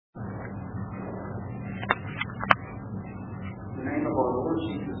name of our Lord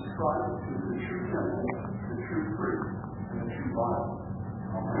Jesus Christ, who is the true temple, the true priest, and the true Bible.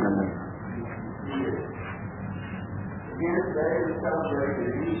 Amen. Again, today we celebrate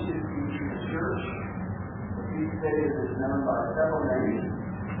the ancient feature of the church. The feast day is known by several names,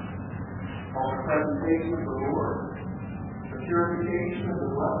 called the presentation of the Lord, the purification of the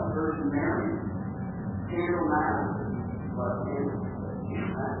Blessed Virgin Mary, candle mass,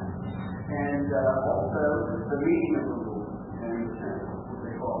 and also the meeting of the Lord and the temple, what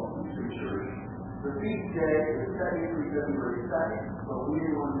they call the true church. The feast day is technically February 2nd, but we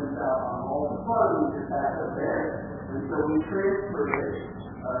didn't want to miss out on all the fun we just had up there, and so we transferred it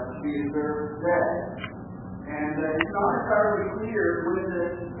to be observed today. And it's not entirely clear when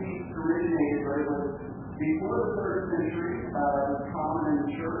this feast originated, but it was before the 3rd century. It was common in the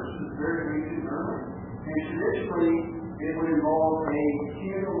church. It was very ancient early. And traditionally, it would involve a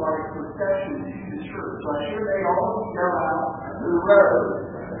candlelight procession to the church. So I'm sure they all go out to the road,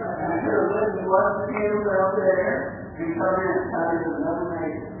 and I'm sure Lindsay loves the candles out there, and come in. Kind of another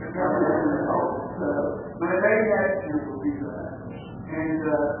night coming in the hope. So, but it may actually will do that. And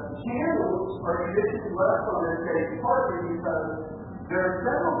candles are traditionally left on this day partly because there are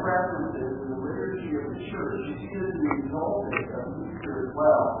several references in the liturgy of the church. You see this in the Exalted of Easter as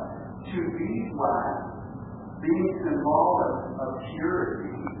well, to beeswax being symbolic of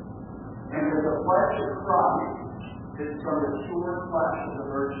purity, and that the flesh of Christ is from the pure flesh of the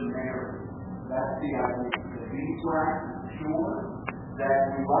Virgin Mary. That's the idea. The beeswax is pure, that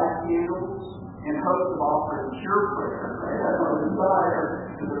we light candles in hopes of offering pure prayer. Right? That's our desire,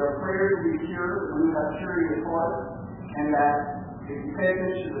 is that our prayers be pure, that we have purity of heart, and that if you pay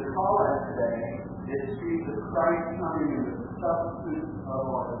attention to the collect today, it speaks of Christ coming in the substance of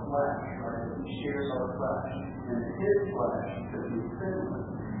our flesh, right? He shares our flesh. And his flesh, because he is sinless,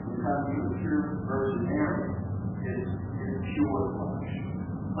 and coming to the pure Virgin Mary, is pure flesh.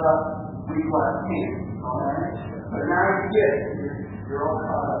 But we bless him, alright? But now you get it. You're all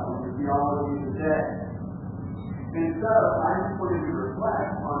caught up with the theology of the day. And so, I just wanted to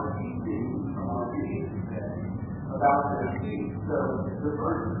reflect on a few things from our reading today about this feast. So, the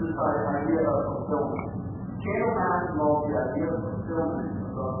first is this idea of fulfillment. Candle mass involves the idea of fulfillment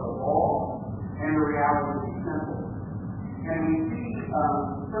of the law and the reality of the temple. And we see,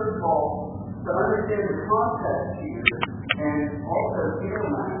 first of all, to understand the context here, and also candle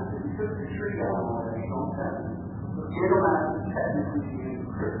mass, if you took the tree down already, don't tell me. But candle mass is technically the end of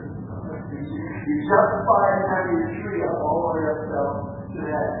Christmas. You justify having your tree up all the way up till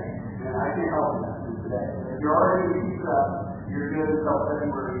today. And I can't help that today. If you're already going to keep it up, you're good until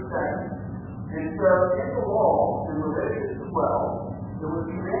February 2nd. And so, in the law, in Leviticus 12, it was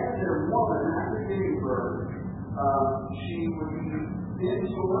commanded that a woman, after giving birth, she would be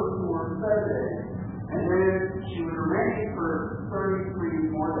indoors for 7 days, and then she would remain for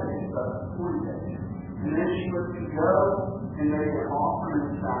 33 more days, about 40 days. And then she was to go and make an offering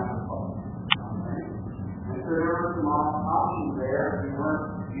and sacrifice. Okay? And so there were some options there.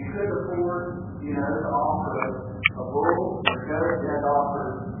 You could afford, to offer a bull or a goat. You had to offer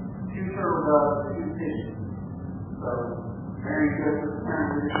 2 turtle doves and 2 pigeons. So Mary and Joseph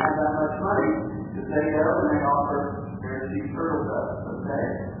apparently didn't have that much money to say go, and they offered their 2 turtle doves. Okay?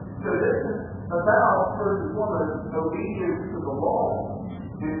 So this is about, first and foremost, obedience to the law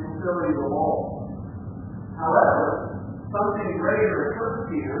and fulfilling the law. However, something greater occurs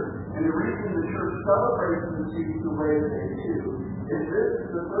here, and the reason the church celebrates the feast the way that they do is this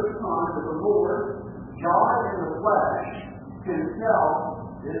is the first time that the Lord, God in the flesh, himself,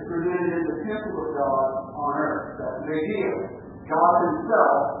 is presented in the temple of God on earth. That's the big deal. God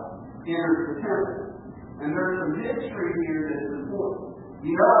himself enters the temple. And there's some history here that is important.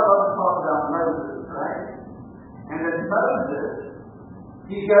 You know I love to talk about Moses, right? And as Moses,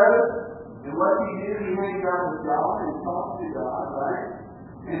 he goes, and what he did, he hangs out with God and talks to God, right?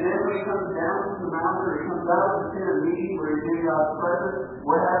 And then when he comes down from the mountain, or he comes out of the tent of meeting where he's in God's presence,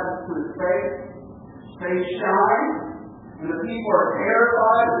 what happens to his face? His face shines. And the people are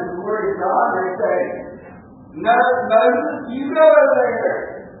terrified of the glory of God, and they say, "No, Moses, you go over there."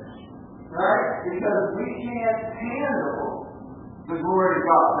 Right? Because we can't handle the glory of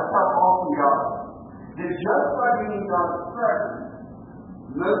God. That's how awesome God is. Then just by being in God's presence,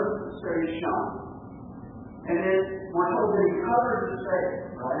 Moses' face shines. And then we're told that he covers his face,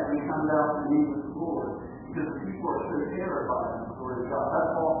 right? When he comes out to meet with the Lord. Because the people are so terrified of the glory of God.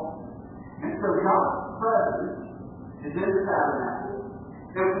 That's awesome. And so God's presence is in the tabernacle.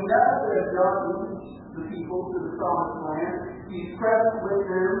 And we know that as God leads the people to the promised land, he's present with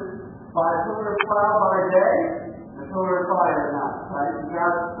them by a pillar of cloud by day, and a pillar of fire at night. Right? And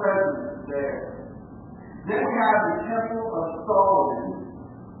God's presence is there. Then we have the Temple of Solomon.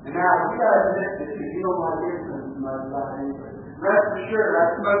 And now, you guys admit that if you don't like this much about anything, rest assured, I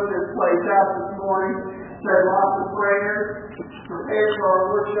smoked this place out this morning, said lots of prayers, prepared for our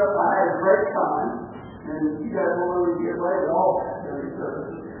worship. I had a great time. And you guys will really get away with all that during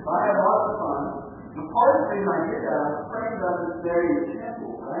service. I had lots of fun. The part of the thing I did that, I was praying about this day in the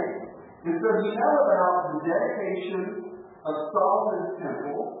temple, right? And so you know about the dedication of Solomon's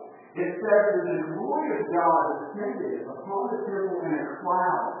temple. It says that the glory of God descended upon the temple in a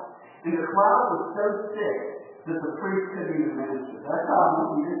cloud. And the cloud was so thick that the priest couldn't even minister. That's how I want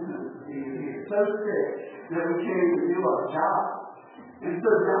the incense to be here. So thick that we can't even do our job. And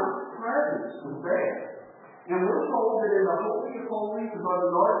so God's presence was there. And we're told that in the Holy of Holies, above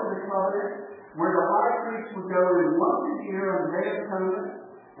the Ark of the Covenant, where the high priest would go in once a year on the Day of Atonement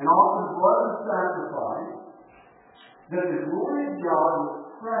and offer blood and sacrifice, that the glory of God was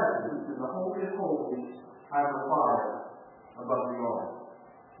present in the Holy of Holies as a fire above the Ark.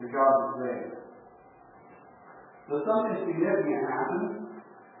 The God was there. So something significant happened.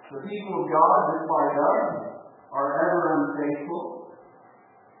 The people of God, just like us, are ever unfaithful.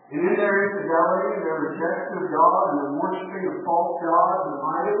 And in their infidelity, their rejection of God, and the worshiping of false gods and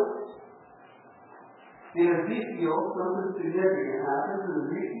idols, in Ezekiel, something significant happens. In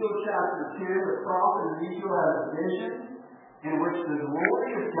Ezekiel chapter 2, the prophet Ezekiel has a vision in which the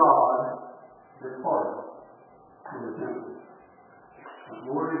glory of God departs from the temple. The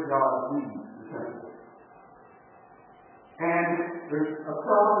glory of God leaves the temple. And there's a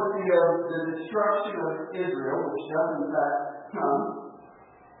prophecy of the destruction of Israel, which does in fact come.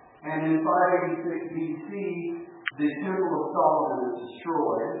 And in 586 BC, the Temple of Solomon is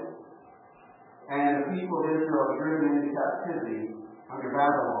destroyed, and the people of Israel are driven into captivity under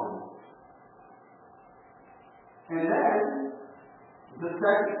Babylon. And then, the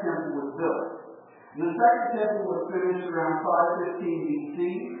second temple was built. And the second temple was finished around 515 BC,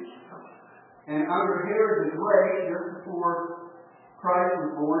 and under Herod the Great, just before Christ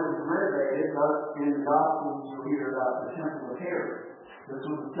was born, it was renovated. Thus, in the Gospels, you'll hear about the Temple of Herod. This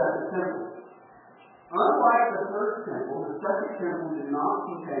was the second temple. Unlike the first temple, the second temple did not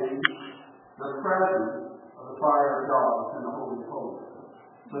contain the presence of the fire of God within the Holy of Holies.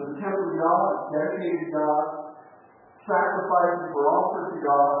 But the temple of God was dedicated to God, sacrifices were offered to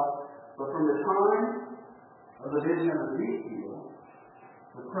God, but from the time of the vision of Ezekiel,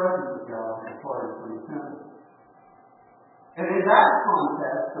 the presence of God departed from the temple. And in that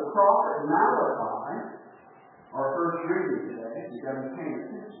context, the prophet Malachi, our first reading today, if you haven't paid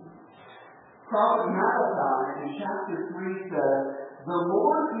attention, prophet Malachi in chapter 3 says, "The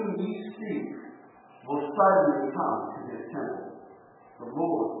Lord whom ye seek will suddenly come to his temple." The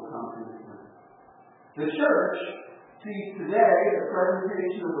Lord will come to his temple. The church sees today the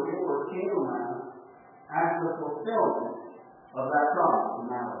presentation of the Lord King of Mass as the fulfillment of that promise in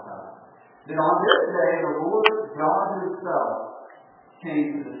Malachi. That on this day, the Lord God himself came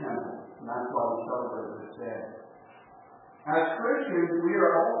to the temple. And that's why we celebrate this day. As Christians, we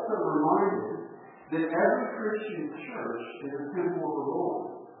are also reminded that every Christian church is a temple of the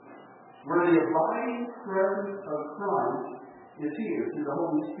Lord, where the abiding presence of Christ is here through the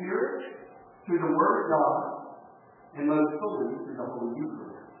Holy Spirit, through the Word of God, and most fully through the Holy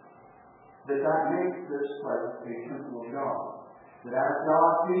Eucharist. That makes this place a temple of God. That as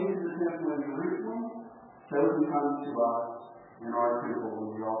God came to the temple in Jerusalem, so he comes to us in our temple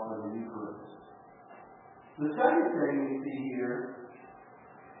when we offer the Eucharist. The second thing we see here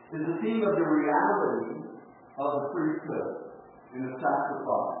is the theme of the reality of the priesthood and the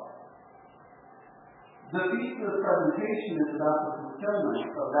sacrifice. The Feast of the Presentation is about the fulfillment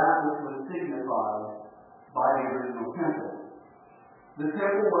of that which was signified by the original temple. The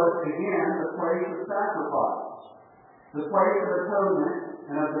temple was, again, the place of sacrifice, the place of atonement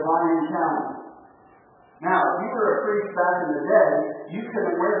and of divine encounter. Now, if you were a priest back in the day, you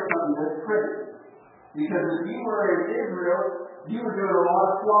couldn't wear something this pretty. Because if you were in Israel, you were doing a lot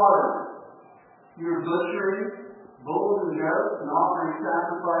of slaughtering. You were butchering bulls and goats and offering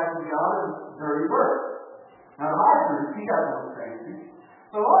sacrifice to God and dirty work. Now the high priest, he got a little fancy.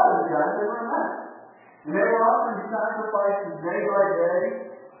 So a lot of the guys, they were a mess. And they were offering sacrifices day by day,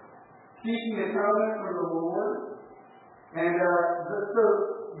 seeking atonement from the Lord. And so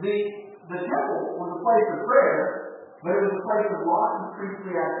the temple was a place of prayer, but it was a place of lots of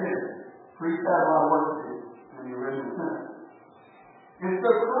priestly activity. Priests had a lot of work to do in the original temple. And so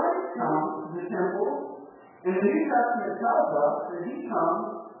Christ comes to the temple, and the New Testament tells us that he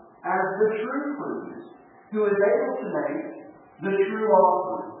comes as the true priest, who is able to make the true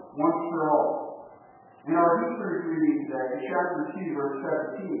offering once for all. In our Hebrews reading today, chapter 2, verse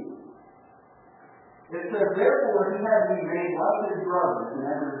 17. It says, therefore he had to be made like his brothers in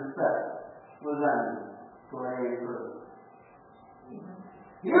every respect. What does that mean? Go ahead and prove.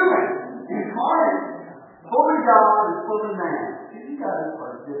 Human, incarnate, fully God and fully man. You guys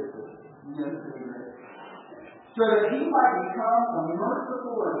are different. So that he might become a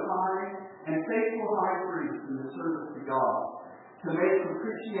merciful and kind and faithful high priest in the service to God, to make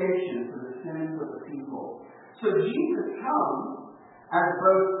propitiation for the sins of the people. So Jesus comes as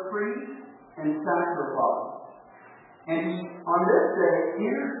both priest and sacrifice. And he, on this day,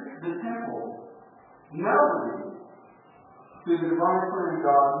 enters the temple, knowing through the divine plan of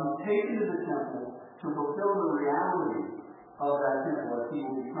God, he's taken to the temple to fulfill the reality of that temple as he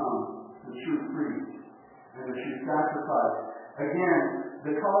will become the true priest and the true sacrifice. Again,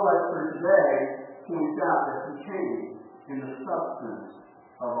 the call-out for today points out that he came in the substance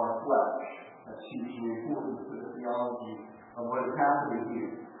of our flesh. That's hugely important for the theology of what is happening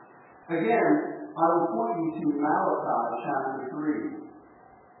here. Again, I will point you to Malachi chapter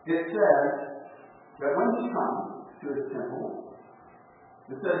 3. It says that when he comes to his temple,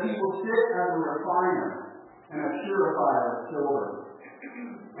 it says he will sit as a refiner and a purifier of silver.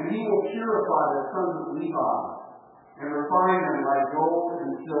 And he will purify the sons of Levi and refine them like gold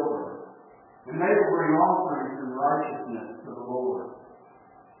and silver. And they will bring offerings in righteousness to the Lord.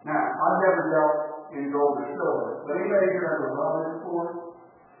 Now, I've never dealt in gold or silver, but anybody here ever welded before?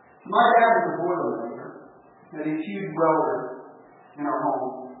 My dad is a boilermaker, and he's a huge welder in our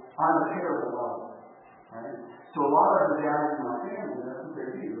home. I'm a terrible welder. Right? So a lot of the guys in my family, that's what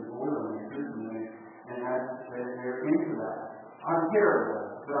they do, they're boilermakers, and they're into that. I'm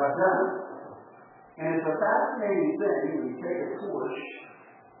terrible, but I've done it. And it's a fascinating thing when you take a torch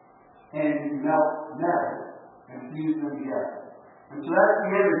and you melt metal and fuse them together. And so that's the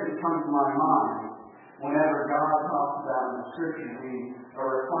image that comes to my mind whenever God talks about in the Scripture being a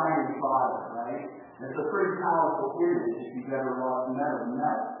refining fire, right? It's a pretty powerful image if you've ever watched metal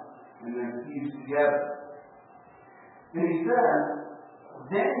melt and then fuse together. And he says,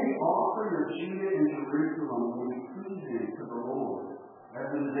 then the offering of Judah and Jerusalem will be pleasing to the Lord, as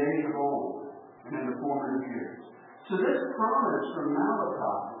in the days of old and in the former years. So this promise from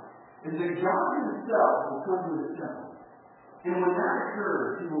Malachi is that God himself will come to the temple. And when that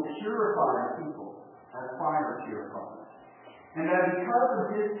occurs, he will purify the people as fire purifies. And that because of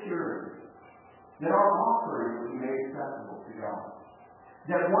his purity, that our offering will be made acceptable to God.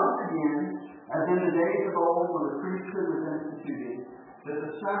 That once again, as in the days of old when the priesthood was instituted, that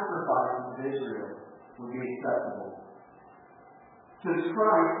the sacrifices of Israel will be acceptable. Since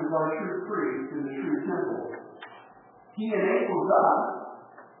Christ is our true priest in the true temple, he enables us,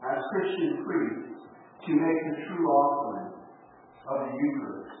 as Christian priests, to make the true offering of the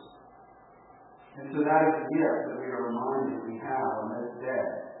Eucharist. And so that is the gift that we are reminded we have on this day.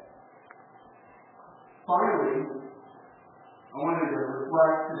 Finally, I wanted to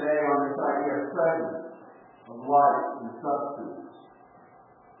reflect today on this idea of presence, of life and substance.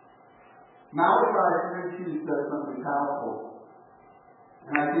 Malachi 3:2 says something powerful.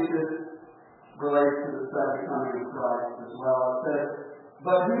 And I think this relates to the second coming of Christ as well. It says,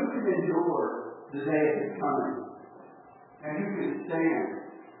 but who can endure the day of his coming? And who can stand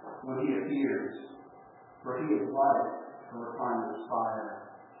when he appears? For he is like a refiner's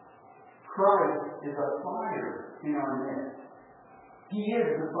fire. Christ is a fire in our midst. He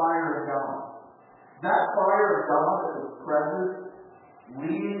is the fire of God. That fire of God that was present,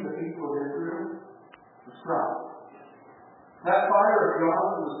 leading the people of Israel, was Christ. That fire of God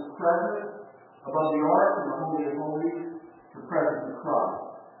that was present above the ark and the Holy of Holies, the presence of Christ.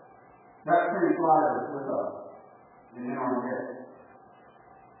 That same fire is with us and in our midst.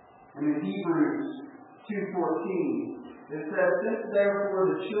 And in Hebrews 2:14, it says, since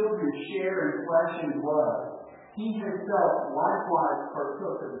therefore the children share in flesh and blood, he himself likewise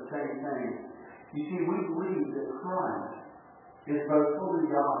partook of the same thing. You see, we believe that Christ is both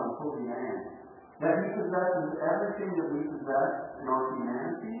fully God and fully man. That he possesses everything that we possess in our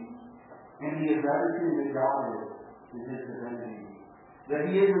humanity, and he is everything that God is in his divinity. That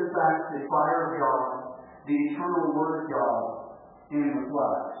he is in fact the fire of God, the eternal Word of God in the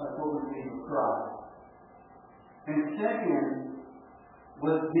flesh. That's what we believe of Christ. And second,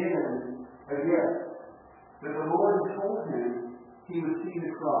 was given a gift. That the Lord told him he would see the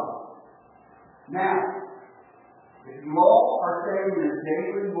cross. Now, if you all are saying your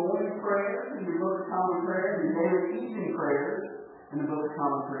daily morning prayers in the Book of Common Prayer, and your daily evening prayers in the Book of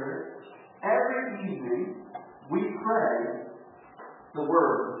Common Prayer, every evening we pray the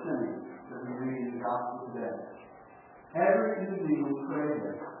word of sinning that we read in the Gospel today. Every evening we pray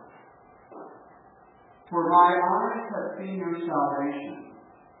this. For my eyes have seen your salvation,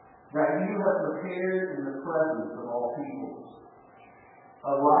 that you have prepared in the presence of all peoples.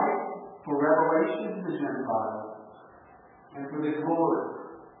 A light for revelation to the Gentiles, and for the glory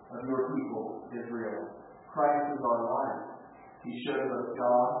of your people, Israel. Christ is our light. He shows us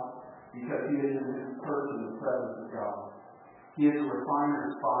God because He is in His person the presence of God. He is a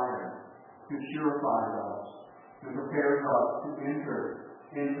refiner's fire who purifies us and prepares us to enter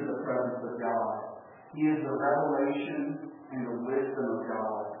into the presence of God. He is the revelation and the wisdom of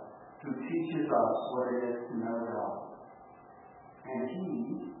God who teaches us what it is to know God. And He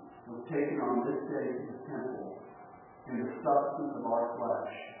was taken on this day to the temple in the substance of our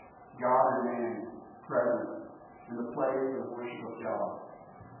flesh, God and man present in the place of worship of God.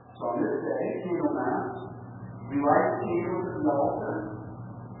 So on this day, Candle Mass, we light candles at the altar,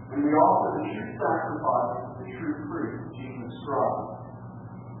 and we offer the true sacrifice of the true priest, Jesus Christ.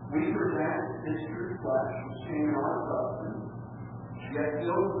 We present His true flesh, which came in our substance, yet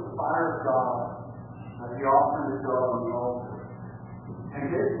filled with the fire of God, as the offering is brought on the altar. And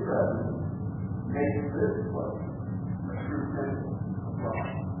His presence makes this place a true temple of God.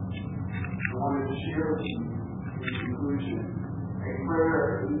 I wanted to share with you, in conclusion, a prayer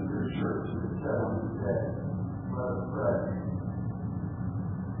of the Eastern Church that said on this day, let us pray.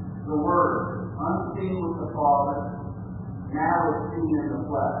 The Word, unseen with the Father, now is seen in the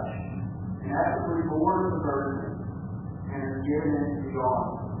flesh, and actually born of the Virgin, and is given into the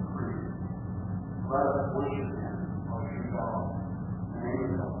arms of the priest. Let us worship